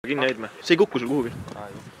kinni hoidma. See ei kukku sul kuhugi.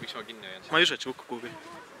 Miks ma kinni hoian? Ma ei usu, et see kukku kuhugi.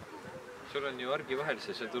 Sul on ju argi vahel,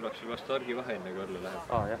 see tuleb sul vastu argi vahel nagu alla läheb.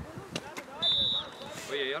 Jah.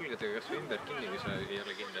 Hoia jalgadega kas või ümber kinni, kui sa ei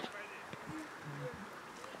ole kindel.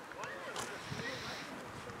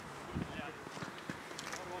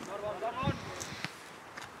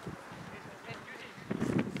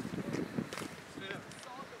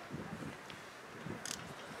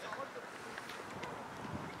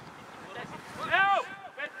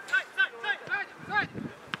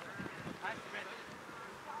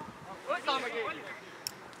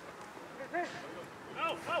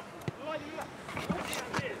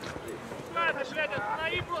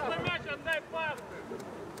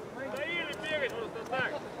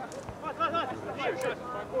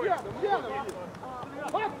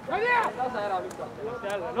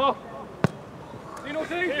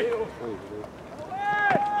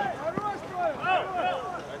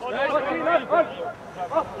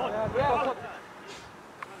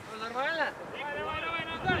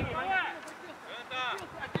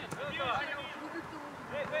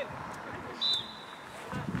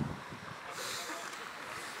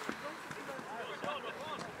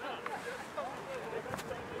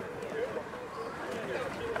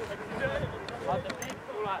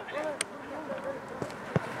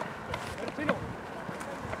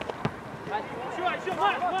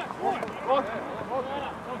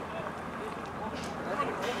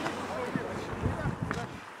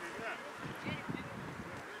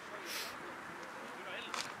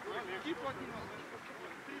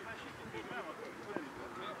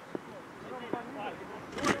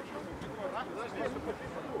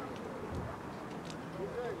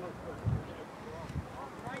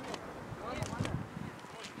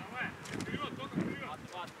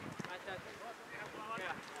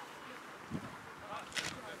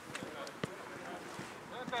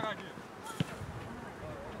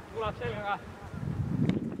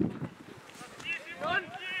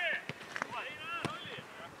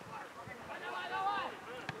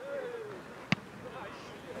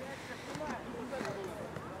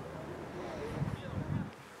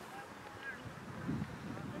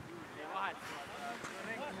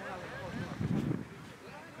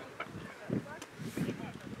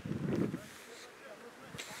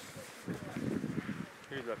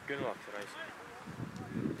 Nüüd läheb külmaks raisk.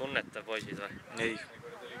 Tunnetab poisid või? Ei.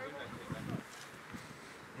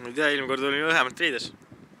 Ma ei tea, eelmine kord olin vähemalt riides.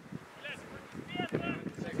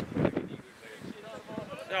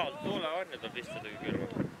 Seal tuulevarnid on pistadagi külma.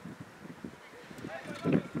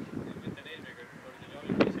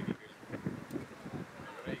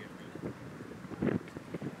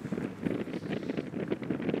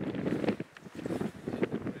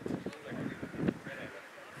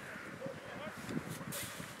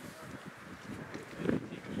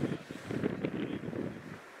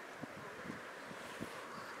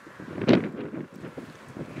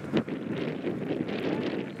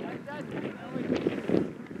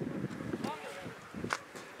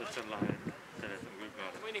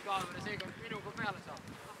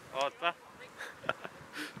 Oota.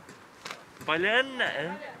 Palju õnne!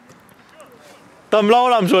 Tamm,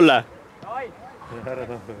 laulam sulle! Ära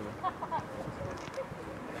tahta.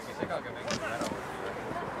 Äkki segage mängida ära.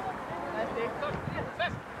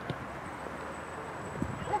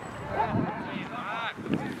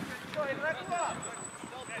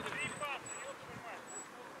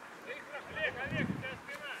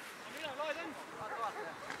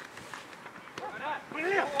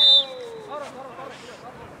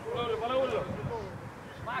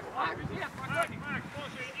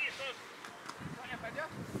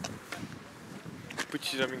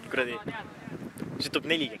 Putsis on mingi kuradi. See tuleb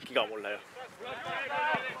 40 giga mulle ju.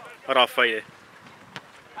 Rafaili.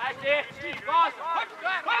 Hästi! Kaas!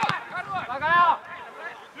 Väga hea!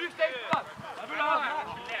 11 kaas!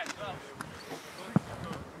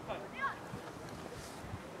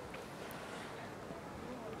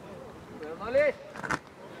 Malis!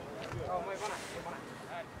 Ma ei pane.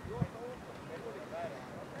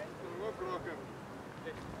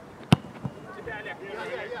 See peal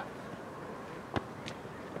jääb.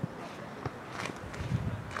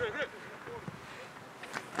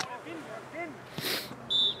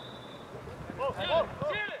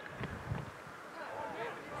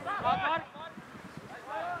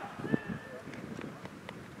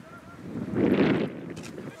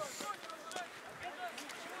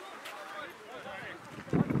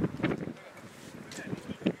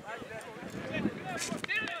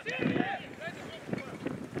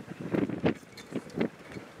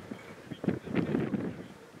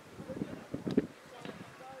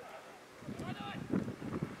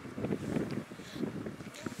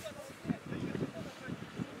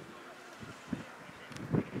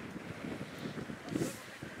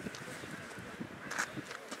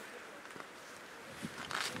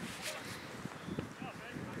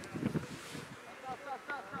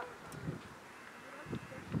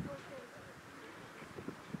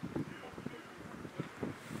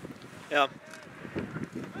 jaa.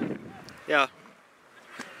 Jaa.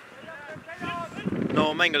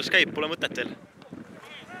 No mäng alles käib, pole mõtet veel.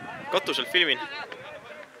 Katuselt filmin.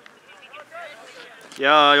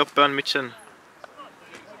 Jaa, joppe on, miks see on?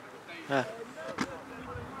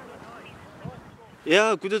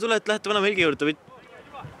 Jaa, kui te tulete, lähete vanema Helgi juurde või...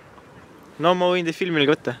 No ma võin teid filmile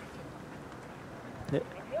ka võtta.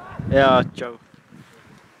 Jaa, tšau.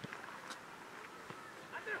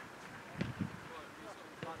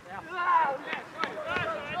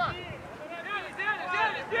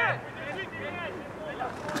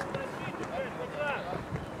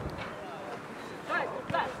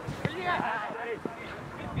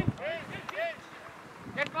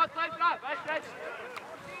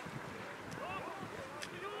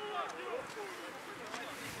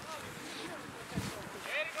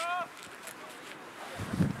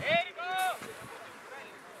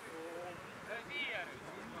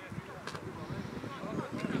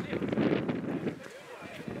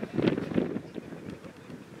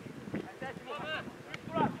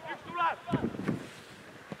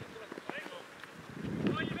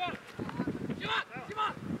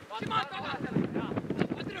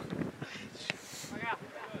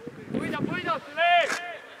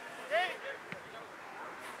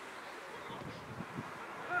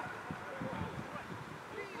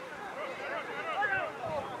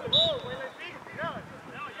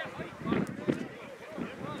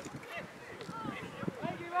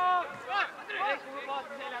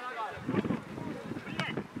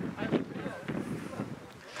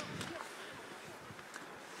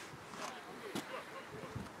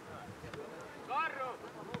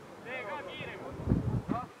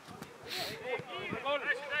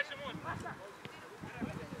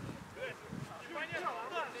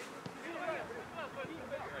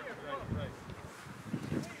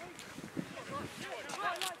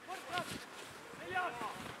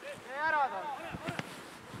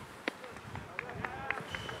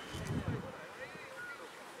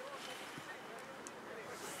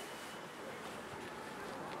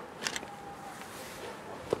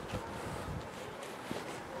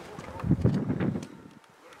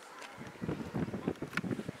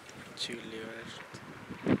 Chilli verest.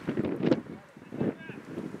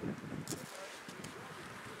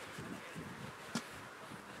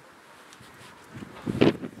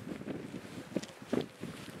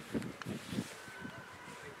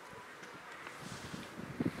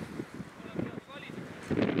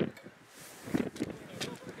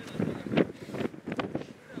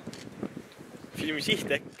 Filmi siht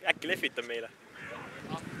äkki lehvitab meile.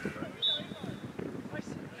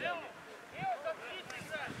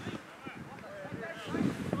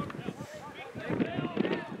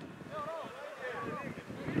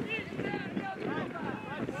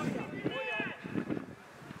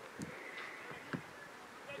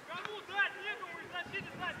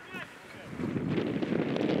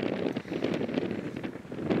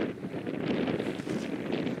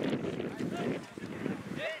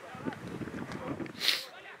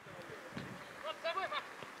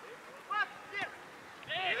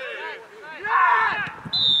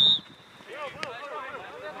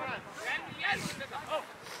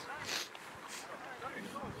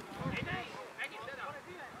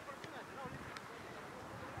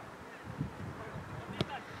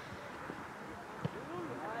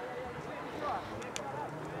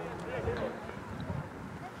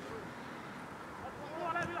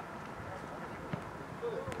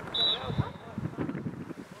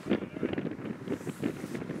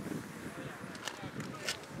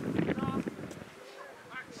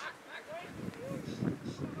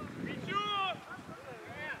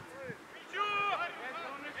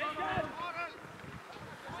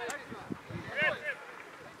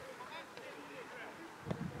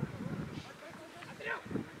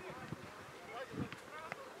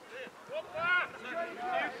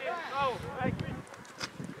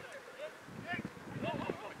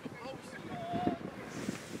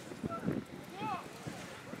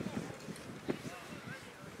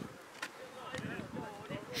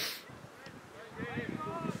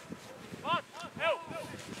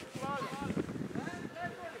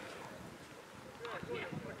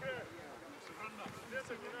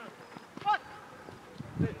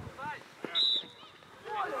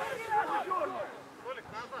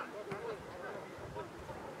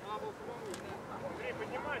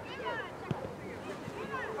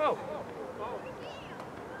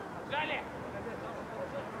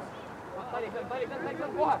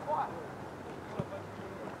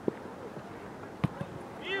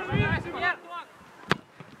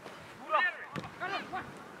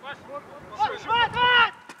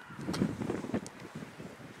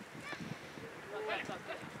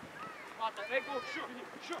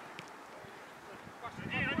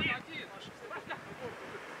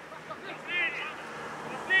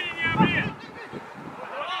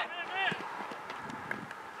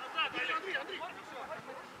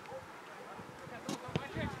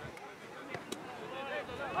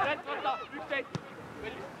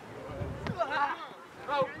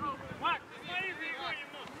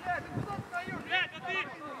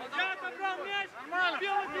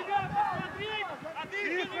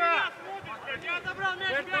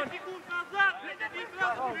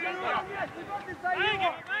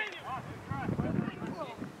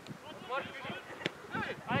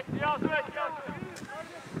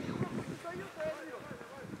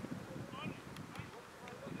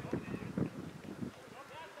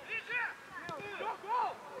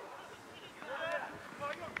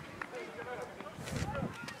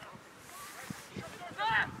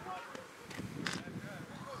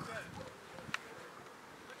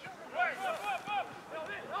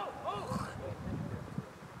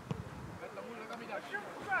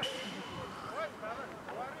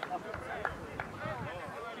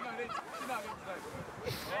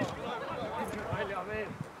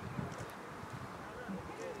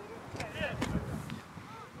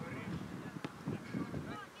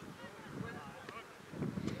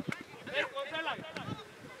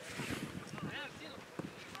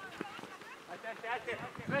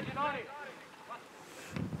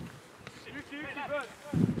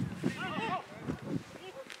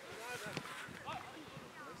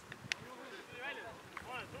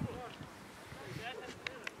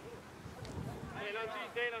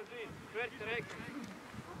 Teil on siin, Bert ja Reik.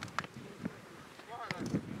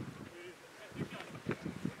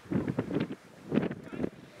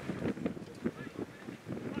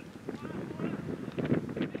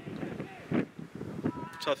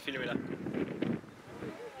 Saad filmile?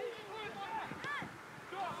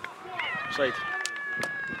 Said?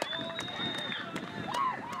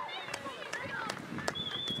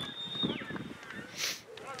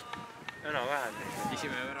 Enam-vähem.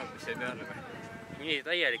 Esimene värav, mis jäi peale või? Nii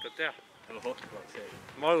täielikult jah.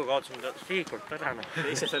 Ma algu kaotasime ta siikult ära.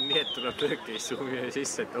 teised on nii, et tuleb löök ja suumi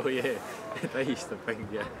sisse, et ojee, tähistab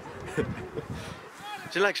mängija.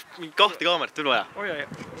 See läheks mingi 2 kaamerat veel vaja.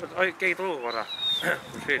 Oi, keegi tulu korra.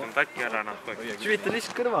 Sõidame tatki ära nahku. Süvita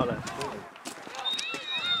lihtsalt kõrvale.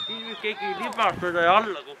 Keegi libastada ja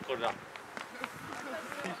alla kukkuda.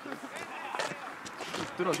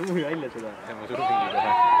 Tule suumi välja seda. Ja ma survingi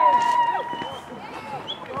kohe.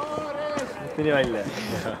 Tuli välja.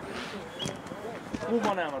 Kuu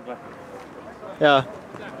panemad või? Jaa.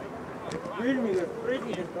 Filmile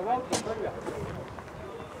president on valkad välja.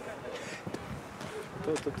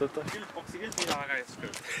 Oot. Külpoksi küll mina väga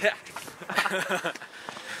jätskõl.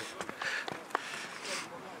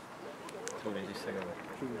 Suvi sisse ka või?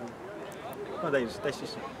 No täis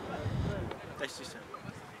sisse. Täis sisse.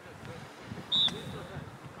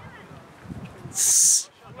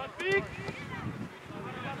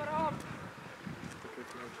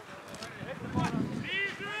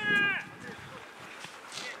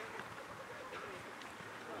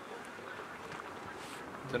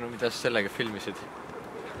 Tänu, mida sa sellega filmisid?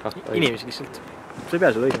 Inimesi lihtsalt. Sa ei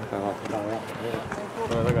pea seda õigema.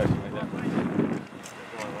 Tule tagasi, ma ei tea.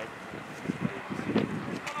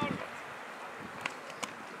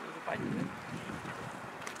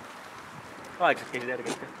 Aegselt käisid järgi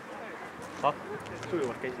ikka.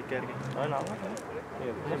 Sujuvalt käisid ikka järgi.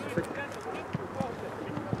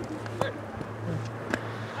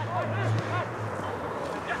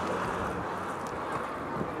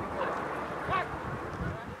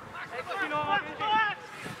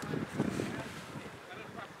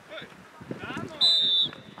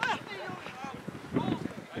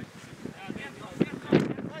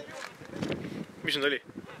 Mis nüüd oli?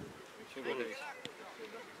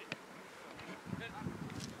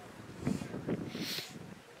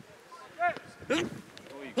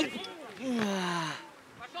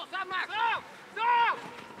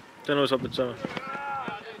 Tänu saab nüüd saama.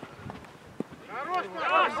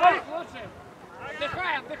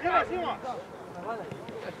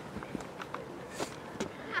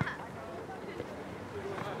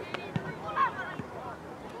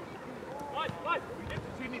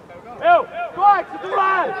 Kaheksa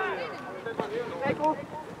tuleb!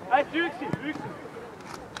 Hästi üksi!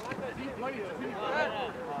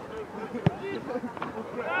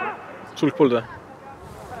 Sulg polnud või?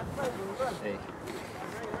 Ei.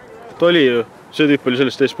 Ta oli ju, see tüüp oli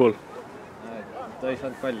sellest eespool. Ta ei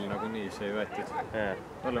saanud palli nagunii, see ei võetud.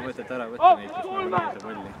 Olla mõtet ära võtta neid, kus ma võin seda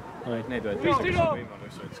palli. Neid võetud, kus on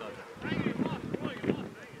võimalus võid saada.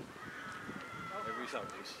 Ja kui saab,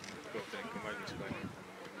 siis kohtuniku valmis kohe.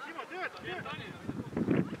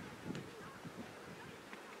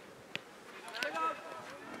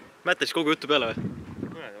 Mättis kogu juttu peale või?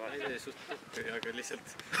 ei tee suht kokku, aga lihtsalt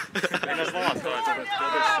Nad vaatavad.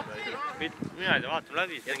 Mina ei tea, vaatame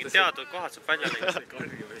läbi, mingid teatud kohad saab välja lõigata. see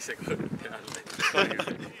karjumise kord peale.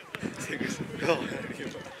 See kus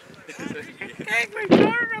karjuma. Kõik võib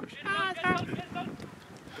korruks saada.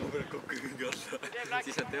 Kaamera kokku kõige alla.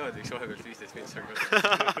 Siis nad teavad, miks vahepealt 15 mints on korda.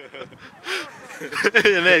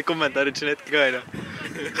 Ja need kommentaarid siin hetke ka ei noh.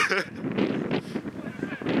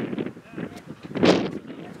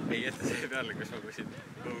 Ei jätta see peale, kus ma küsin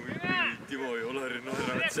Timo ja Olari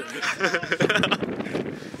naeravad seal.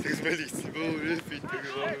 See kus Melistab,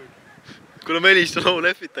 lehvitage. Kuule Melistab,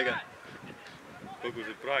 lehvitage. Kogu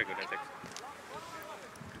see praegu näiteks.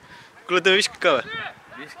 Kuule, te viskad ka või?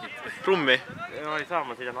 Viskid. Rummi? No ei saa,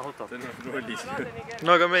 ma sõidan autot. Ta on rollis.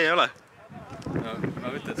 No aga meie ei ole. No,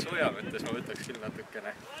 ma võtad soja mõttes, ma võtaks küll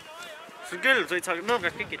natukene. Sul külm, sa võid saada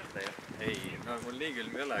nõõgast kikitada ju. Ei, no mul nii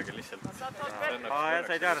külm ei ole, aga lihtsalt... Jah,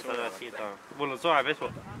 sa ei tea, et sa oled kiita. Mul on soe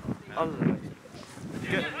pesu.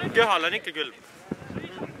 Köhal on ikka külm.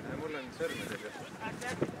 Mul on sõrmedel ju.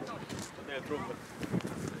 Tegelikult rumm.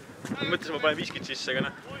 Ma mõtlesin, ma panen viskid sisse, aga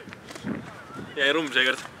noh. Jäi rumm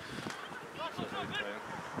seekord.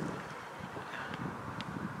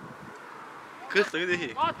 Kõht on ka tühi.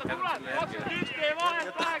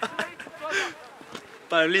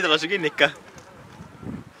 Paneme liidalase kinni ikka.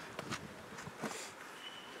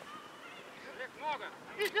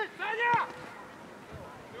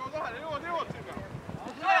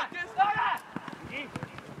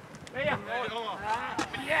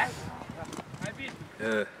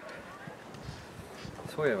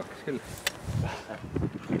 Sooja hakkas küll.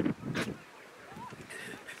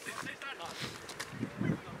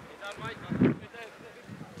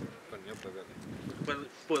 Panen jope peale. Panen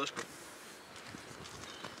puutasku.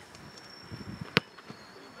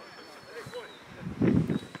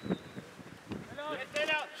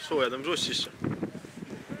 Sooja tõmbas uuesti sisse.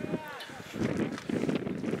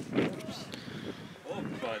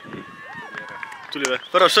 Tuli või?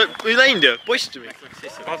 Pärast sa ei läinud ju, posti mind.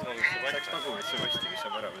 Kasvamisse Läks tagumisse posti, mis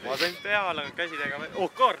on ära. Ma sain peale, aga käsidega... Oh,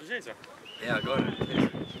 Kaarl sees või? Jaa, Kaarel sees.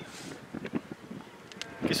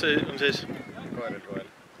 Kes see on sees? Kaarel koel.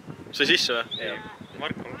 Sai sisse või? Ei,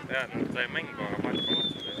 Marko sai mängu, aga Marko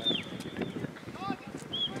otsus.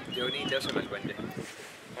 Jo, nii teasemel pandi.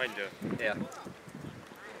 Pandi ju? Jah.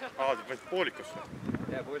 Aa, ta pandi poolikusse?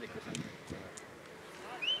 Jaa, poolikus on.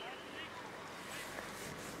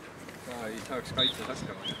 Ta ei saaks kaitses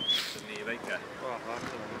hakkama, see on nii väike.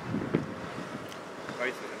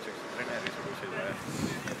 Kaitses on sellised trenerisugused ja...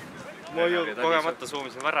 Ma ju kogemata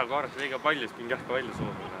soovisin väravakartu liiga palju, siis mingi jähka välja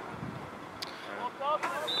soovida.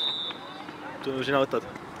 Tundub, sina võtad?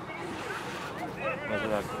 Ma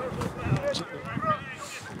seda...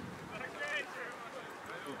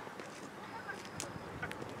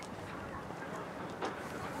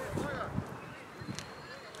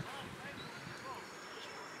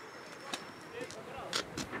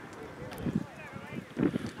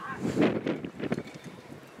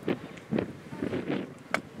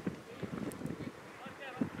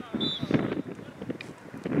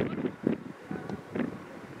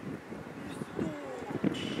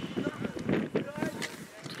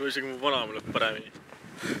 Isegi mu vanaema lõpp paremini.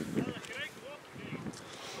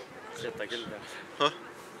 Seda küll peaks. Hah?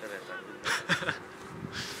 Seda küll.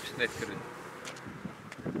 Mis need küll?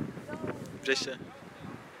 Mis asja?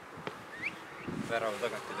 Värava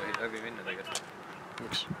tagant ei tohi läbi minna tegelikult.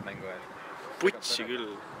 Miks? Mängu ajal. Putsi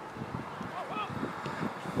küll.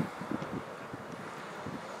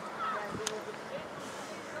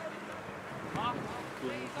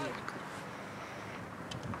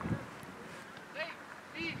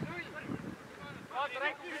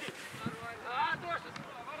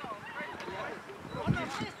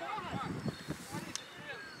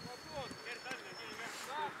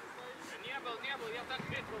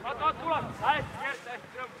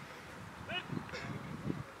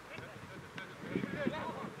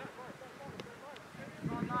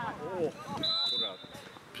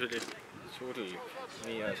 Mis oli? Sulg.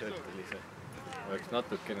 Nii hea sööt oli see. Oleks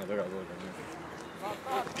natukene tagapoole.